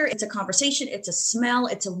trigger, it's a conversation, it's a smell,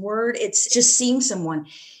 it's a word, it's just seeing someone.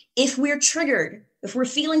 If we're triggered, if we're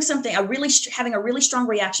feeling something, having a really strong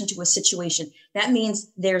reaction to a situation, that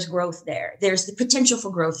means there's growth there. There's the potential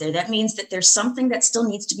for growth there. That means that there's something that still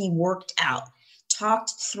needs to be worked out,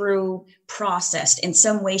 talked through, processed in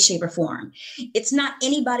some way, shape, or form. It's not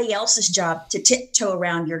anybody else's job to tiptoe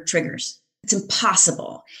around your triggers. It's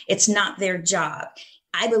impossible. It's not their job.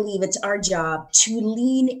 I believe it's our job to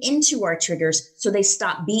lean into our triggers so they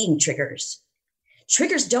stop being triggers.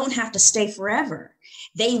 Triggers don't have to stay forever.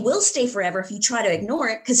 They will stay forever if you try to ignore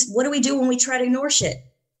it, because what do we do when we try to ignore shit?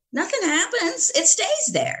 Nothing happens. It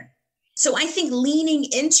stays there. So I think leaning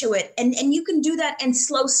into it, and you can do that in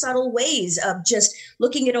slow, subtle ways of just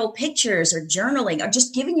looking at old pictures or journaling or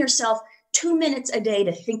just giving yourself 2 minutes a day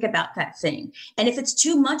to think about that thing. And if it's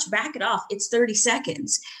too much, back it off. It's 30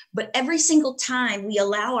 seconds. But every single time we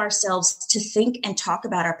allow ourselves to think and talk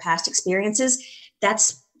about our past experiences,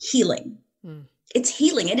 that's healing. It's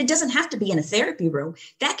healing. And it doesn't have to be in a therapy room.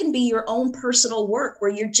 That can be your own personal work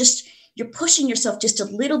where you're pushing yourself just a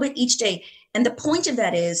little bit each day. And the point of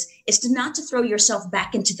that is to not to throw yourself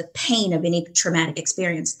back into the pain of any traumatic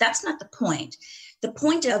experience. That's not the point. The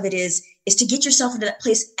point of it is to get yourself into that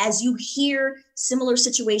place as you hear similar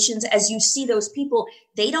situations, as you see those people,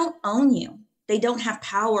 they don't own you. They don't have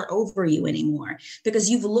power over you anymore because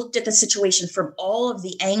you've looked at the situation from all of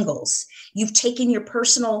the angles. You've taken your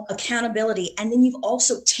personal accountability, and then you've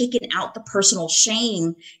also taken out the personal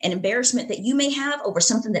shame and embarrassment that you may have over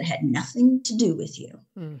something that had nothing to do with you.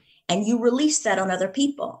 And you release that on other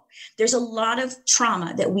people. There's a lot of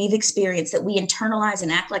trauma that we've experienced that we internalize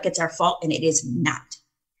and act like it's our fault, and it is not.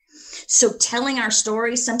 So telling our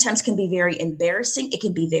stories sometimes can be very embarrassing. It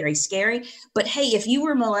can be very scary. But hey, if you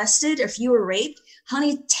were molested or if you were raped,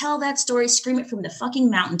 honey, tell that story, scream it from the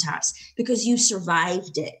fucking mountaintops because you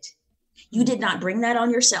survived it. You did not bring that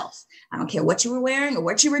on yourself. I don't care what you were wearing or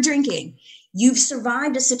what you were drinking. You've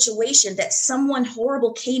survived a situation that someone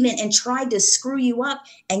horrible came in and tried to screw you up,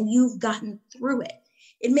 and you've gotten through it.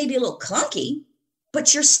 It may be a little clunky,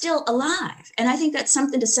 but you're still alive. And I think that's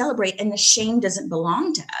something to celebrate. And the shame doesn't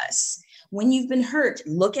belong to us. When you've been hurt,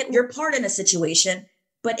 look at your part in a situation.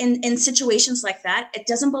 But in situations like that, it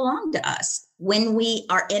doesn't belong to us. When we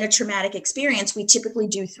are in a traumatic experience, we typically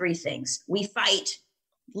do 3 things. We fight,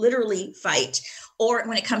 literally fight. Or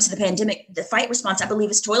when it comes to the pandemic, the fight response, I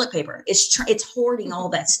believe, is toilet paper. It's hoarding all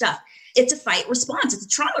that stuff. It's a fight response. It's a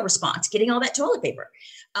trauma response, getting all that toilet paper.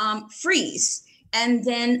 Freeze, and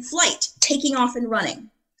then flight, taking off and running.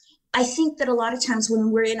 I think that a lot of times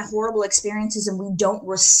when we're in horrible experiences and we don't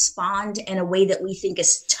respond in a way that we think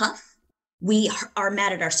is tough, we are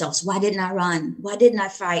mad at ourselves. Why didn't I run? Why didn't I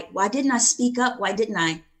fight? Why didn't I speak up? Why didn't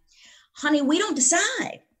I? Honey, we don't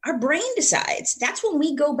decide. Our brain decides. That's when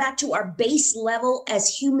we go back to our base level as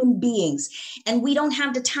human beings. And we don't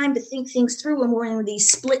have the time to think things through when we're in these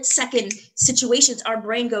split-second situations. Our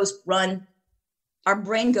brain goes, run. Our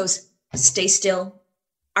brain goes, stay still.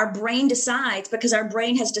 Our brain decides because our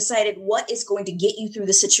brain has decided what is going to get you through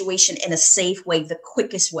the situation in a safe way, the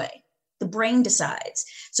quickest way. The brain decides.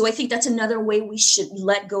 So I think that's another way we should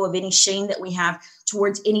let go of any shame that we have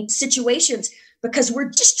towards any situations, because we're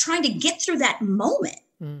just trying to get through that moment.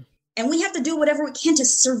 And we have to do whatever we can to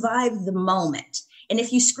survive the moment. And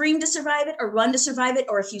if you scream to survive it or run to survive it,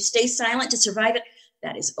 or if you stay silent to survive it,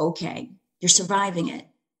 that is okay. You're surviving it.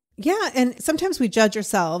 Yeah. And sometimes we judge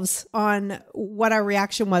ourselves on what our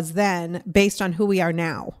reaction was then based on who we are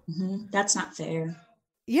now. That's not fair.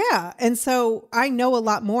 Yeah. And so I know a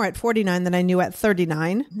lot more at 49 than I knew at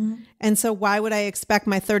 39. And so why would I expect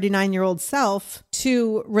my 39-year-old self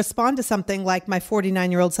to respond to something like my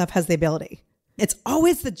 49-year-old self has the ability? It's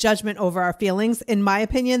always the judgment over our feelings, in my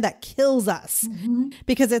opinion, that kills us,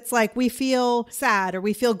 because it's like we feel sad or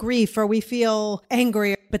we feel grief or we feel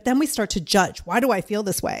angry, but then we start to judge. Why do I feel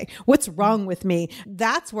this way? What's wrong with me?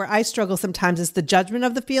 That's where I struggle sometimes, is the judgment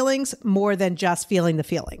of the feelings more than just feeling the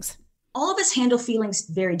feelings. All of us handle feelings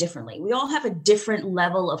very differently. We all have a different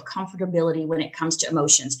level of comfortability when it comes to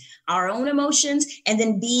emotions, our own emotions, and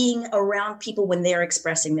then being around people when they're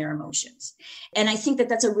expressing their emotions. And I think that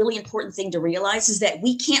that's a really important thing to realize, is that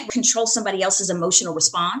we can't control somebody else's emotional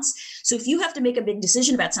response. So if you have to make a big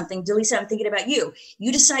decision about something, Delisa, I'm thinking about you.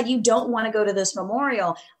 You decide you don't want to go to this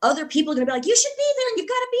memorial. Other people are going to be like, you should be there. You've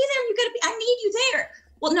got to be there. You've got to be, I need you there.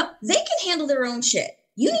 Well, no, they can handle their own shit.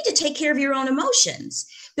 You need to take care of your own emotions,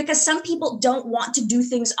 because some people don't want to do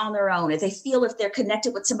things on their own. If they feel if they're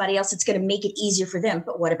connected with somebody else, it's going to make it easier for them.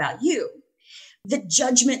 But what about you? The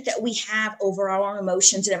judgment that we have over our own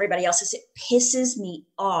emotions and everybody else's, it pisses me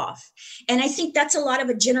off. And I think that's a lot of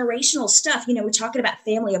a generational stuff. You know, we're talking about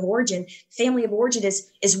family of origin. Family of origin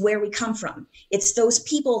is where we come from. It's those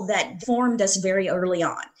people that formed us very early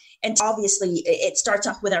on. And obviously, it starts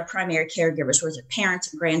off with our primary caregivers, whether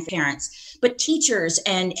parents and grandparents, but teachers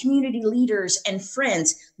and community leaders and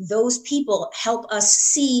friends. Those people help us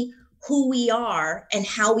see who we are and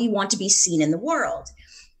how we want to be seen in the world.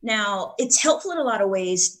 Now, it's helpful in a lot of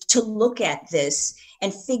ways to look at this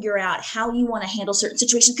and figure out how you want to handle certain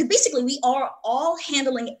situations. Because basically, we are all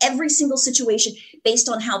handling every single situation based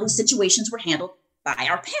on how these situations were handled by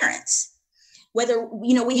our parents. Whether,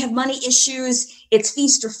 you know, we have money issues, it's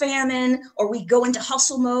feast or famine, or we go into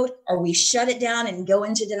hustle mode, or we shut it down and go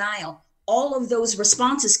into denial. All of those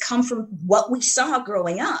responses come from what we saw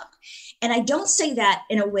growing up. And I don't say that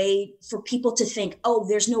in a way for people to think, oh,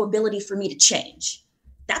 there's no ability for me to change.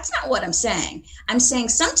 That's not what I'm saying. I'm saying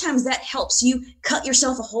sometimes that helps you cut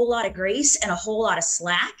yourself a whole lot of grace and a whole lot of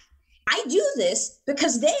slack. I do this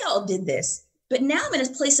because they all did this. But now I'm in a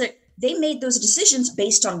place that they made those decisions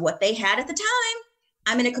based on what they had at the time.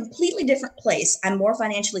 I'm in a completely different place. I'm more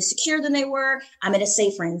financially secure than they were. I'm in a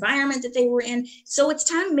safer environment that they were in. So it's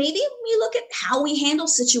time maybe we look at how we handle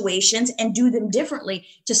situations and do them differently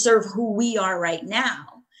to serve who we are right now.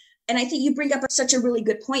 And I think you bring up such a really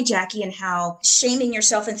good point, Jackie, and how shaming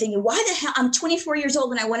yourself and thinking, why the hell? I'm 24 years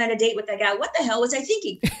old and I went on a date with that guy. What the hell was I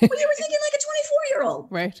thinking? Well, you were thinking like a 24-year-old.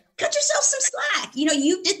 Right. Cut yourself some slack. You know,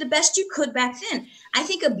 you did the best you could back then. I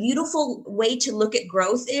think a beautiful way to look at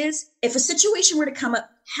growth is, if a situation were to come up,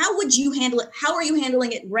 how would you handle it? How are you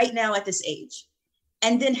handling it right now at this age?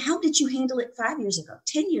 And then how did you handle it 5 years ago,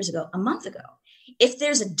 10 years ago, a month ago? If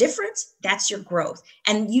there's a difference, that's your growth.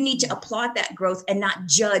 And you need to applaud that growth and not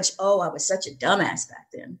judge, oh, I was such a dumbass back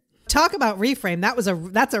then. Talk about reframe.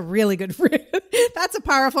 That's a really good, that's a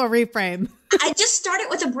powerful reframe. I just started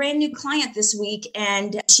with a brand new client this week,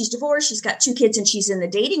 and she's divorced. She's got 2 kids and she's in the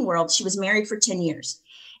dating world. She was married for 10 years.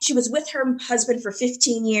 She was with her husband for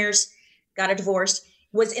 15 years, got a divorce,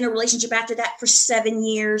 was in a relationship after that for 7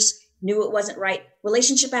 years. Knew it wasn't right.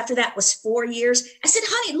 Relationship after that was 4 years. I said,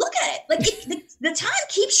 honey, look at it. Like the time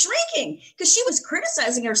keeps shrinking, because she was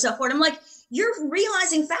criticizing herself for it. I'm like, you're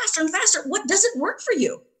realizing faster and faster what doesn't work for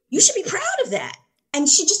you. You should be proud of that. And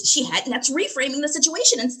and that's reframing the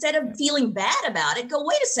situation. Instead of feeling bad about it, go,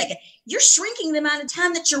 wait a second. You're shrinking the amount of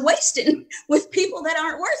time that you're wasting with people that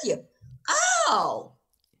aren't worth you. Oh,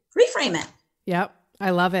 reframe it. Yep. I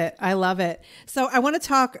love it. I love it. So I want to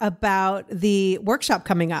talk about the workshop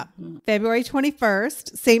coming up February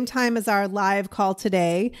 21st, same time as our live call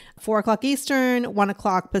today, 4:00 Eastern,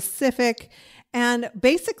 1:00 Pacific. And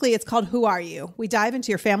basically it's called Who Are You? We dive into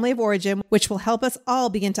your family of origin, which will help us all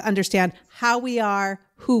begin to understand how we are,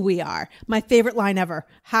 who we are. My favorite line ever,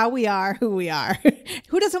 how we are, who we are.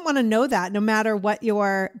 Who doesn't want to know that no matter what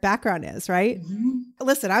your background is, right? Mm-hmm.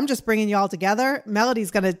 Listen, I'm just bringing you all together.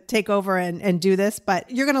 Melody's going to take over and do this, but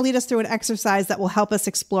you're going to lead us through an exercise that will help us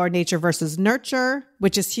explore nature versus nurture,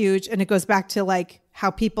 which is huge. And it goes back to like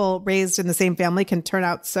how people raised in the same family can turn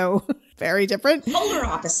out so very different. Polar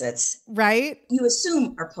opposites. Right? You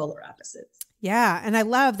assume are polar opposites. Yeah. And I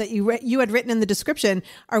love that you had written in the description,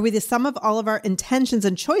 are we the sum of all of our intentions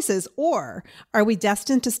and choices, or are we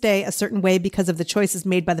destined to stay a certain way because of the choices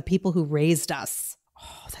made by the people who raised us?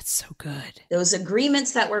 Oh, that's so good. Those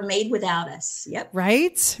agreements that were made without us. Yep.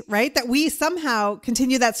 Right. That we somehow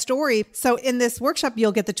continue that story. So in this workshop,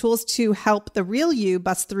 you'll get the tools to help the real you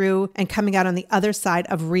bust through and coming out on the other side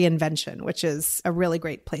of reinvention, which is a really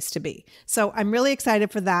great place to be. So I'm really excited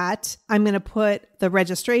for that. I'm going to put the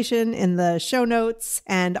registration in the show notes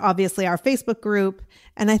and obviously our Facebook group.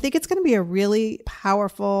 And I think it's going to be a really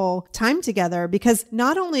powerful time together because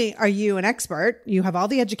not only are you an expert, you have all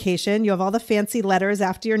the education, you have all the fancy letters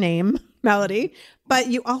after your name, Melody, but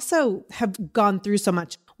you also have gone through so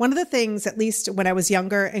much. One of the things, at least when I was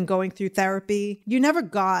younger and going through therapy, you never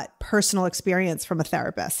got personal experience from a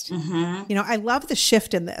therapist. Mm-hmm. You know, I love the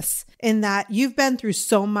shift in this, in that you've been through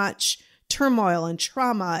so much turmoil and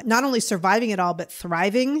trauma, not only surviving it all, but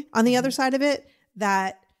thriving on the other side of it,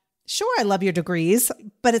 that sure, I love your degrees,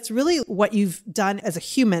 but it's really what you've done as a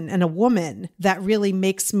human and a woman that really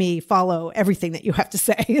makes me follow everything that you have to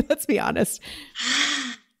say. Let's be honest.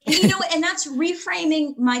 And you know, and that's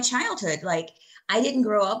reframing my childhood. Like I didn't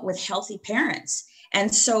grow up with healthy parents.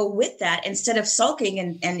 And so with that, instead of sulking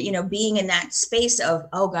and you know, being in that space of,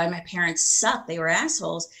 oh God, my parents suck, they were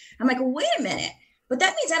assholes. I'm like, wait a minute. But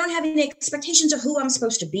that means I don't have any expectations of who I'm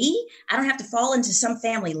supposed to be. I don't have to fall into some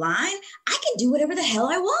family line. I can do whatever the hell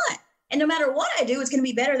I want. And no matter what I do, it's going to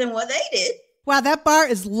be better than what they did. Wow, that bar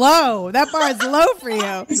is low. That bar is low for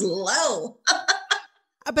you. It's low.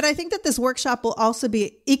 But I think that this workshop will also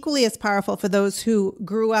be equally as powerful for those who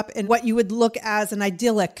grew up in what you would look as an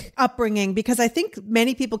idyllic upbringing, because I think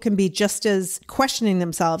many people can be just as questioning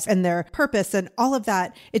themselves and their purpose and all of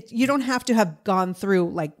that. You don't have to have gone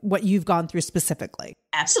through like what you've gone through specifically.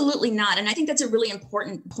 Absolutely not. And I think that's a really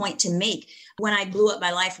important point to make. When I blew up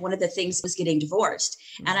my life, one of the things was getting divorced.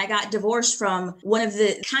 And I got divorced from one of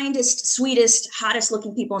the kindest, sweetest, hottest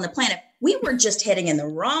looking people on the planet. We were just heading in the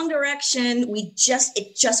wrong direction. It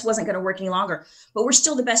just wasn't going to work any longer, but we're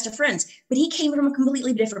still the best of friends. But he came from a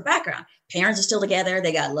completely different background. Parents are still together.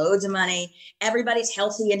 They got loads of money. Everybody's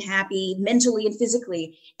healthy and happy mentally and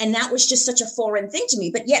physically. And that was just such a foreign thing to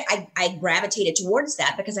me. But yet I gravitated towards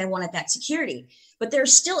that because I wanted that security. But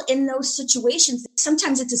there's still in those situations,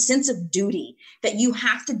 sometimes it's a sense of duty that you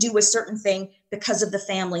have to do a certain thing because of the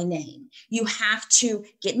family name. You have to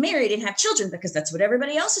get married and have children because that's what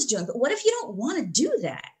everybody else is doing. But what if you don't want to do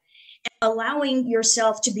that? And allowing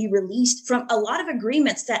yourself to be released from a lot of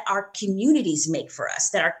agreements that our communities make for us,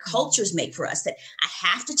 that our cultures make for us, that I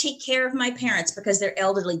have to take care of my parents because they're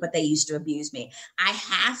elderly, but they used to abuse me. I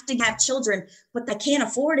have to have children, but I can't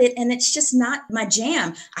afford it. And it's just not my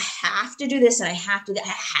jam. I have to do this and I have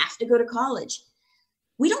to go to college.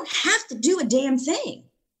 We don't have to do a damn thing.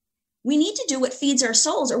 We need to do what feeds our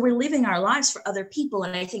souls, or we're living our lives for other people.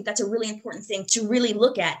 And I think that's a really important thing to really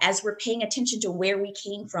look at as we're paying attention to where we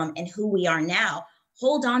came from and who we are now.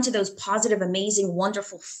 Hold on to those positive, amazing,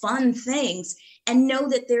 wonderful, fun things and know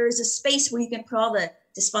that there is a space where you can put all the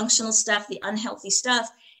dysfunctional stuff, the unhealthy stuff,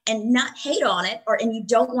 and not hate on it, and you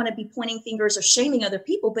don't want to be pointing fingers or shaming other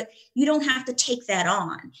people, but you don't have to take that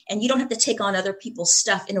on. And you don't have to take on other people's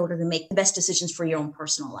stuff in order to make the best decisions for your own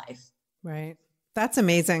personal life. Right. That's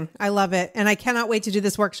amazing. I love it. And I cannot wait to do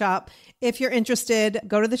this workshop. If you're interested,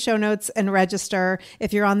 go to the show notes and register.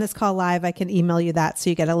 If you're on this call live, I can email you that so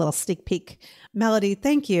you get a little sneak peek. Melody,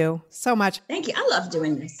 thank you so much. Thank you. I love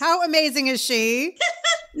doing this. How amazing is she?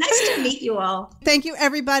 Nice to meet you all. Thank you,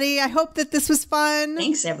 everybody. I hope that this was fun.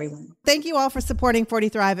 Thanks, everyone. Thank you all for supporting 40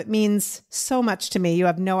 Thrive. It means so much to me. You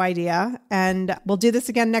have no idea. And we'll do this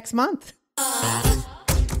again next month.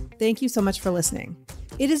 Thank you so much for listening.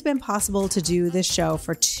 It has been possible to do this show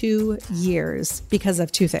for 2 years because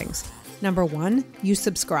of 2 things. Number 1, you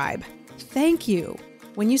subscribe. Thank you.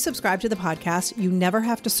 When you subscribe to the podcast, you never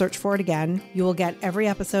have to search for it again. You will get every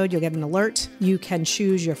episode. You'll get an alert. You can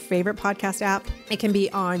choose your favorite podcast app. It can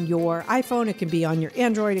be on your iPhone. It can be on your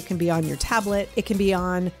Android. It can be on your tablet. It can be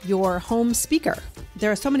on your home speaker.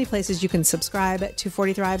 There are so many places you can subscribe to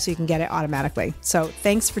 40 Thrive so you can get it automatically. So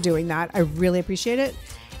thanks for doing that. I really appreciate it.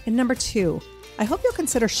 And number 2, I hope you'll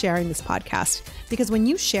consider sharing this podcast, because when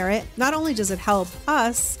you share it, not only does it help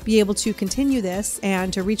us be able to continue this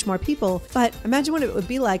and to reach more people, but imagine what it would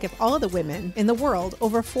be like if all of the women in the world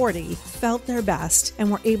over 40 felt their best and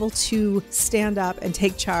were able to stand up and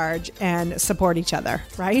take charge and support each other,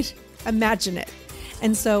 right? Imagine it.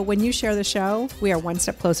 And so when you share the show, we are one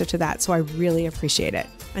step closer to that. So I really appreciate it.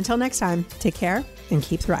 Until next time, take care and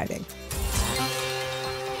keep thriving.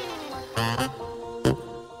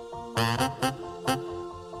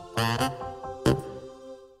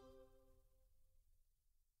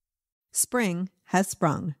 Spring has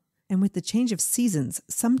sprung, and with the change of seasons,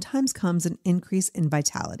 sometimes comes an increase in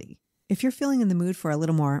vitality. If you're feeling in the mood for a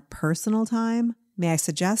little more personal time, may I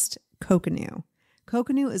suggest Coconut.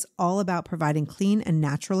 Coconut is all about providing clean and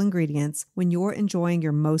natural ingredients when you're enjoying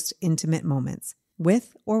your most intimate moments,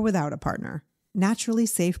 with or without a partner. Naturally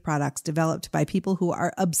safe products developed by people who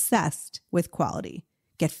are obsessed with quality.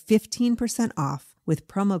 Get 15% off with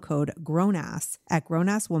promo code GROWNASS at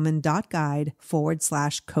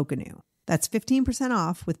grownasswoman.guide/Coconut. That's 15%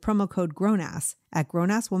 off with promo code GROWNASS at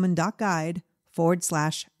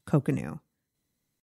grownasswoman.guide/Coconut.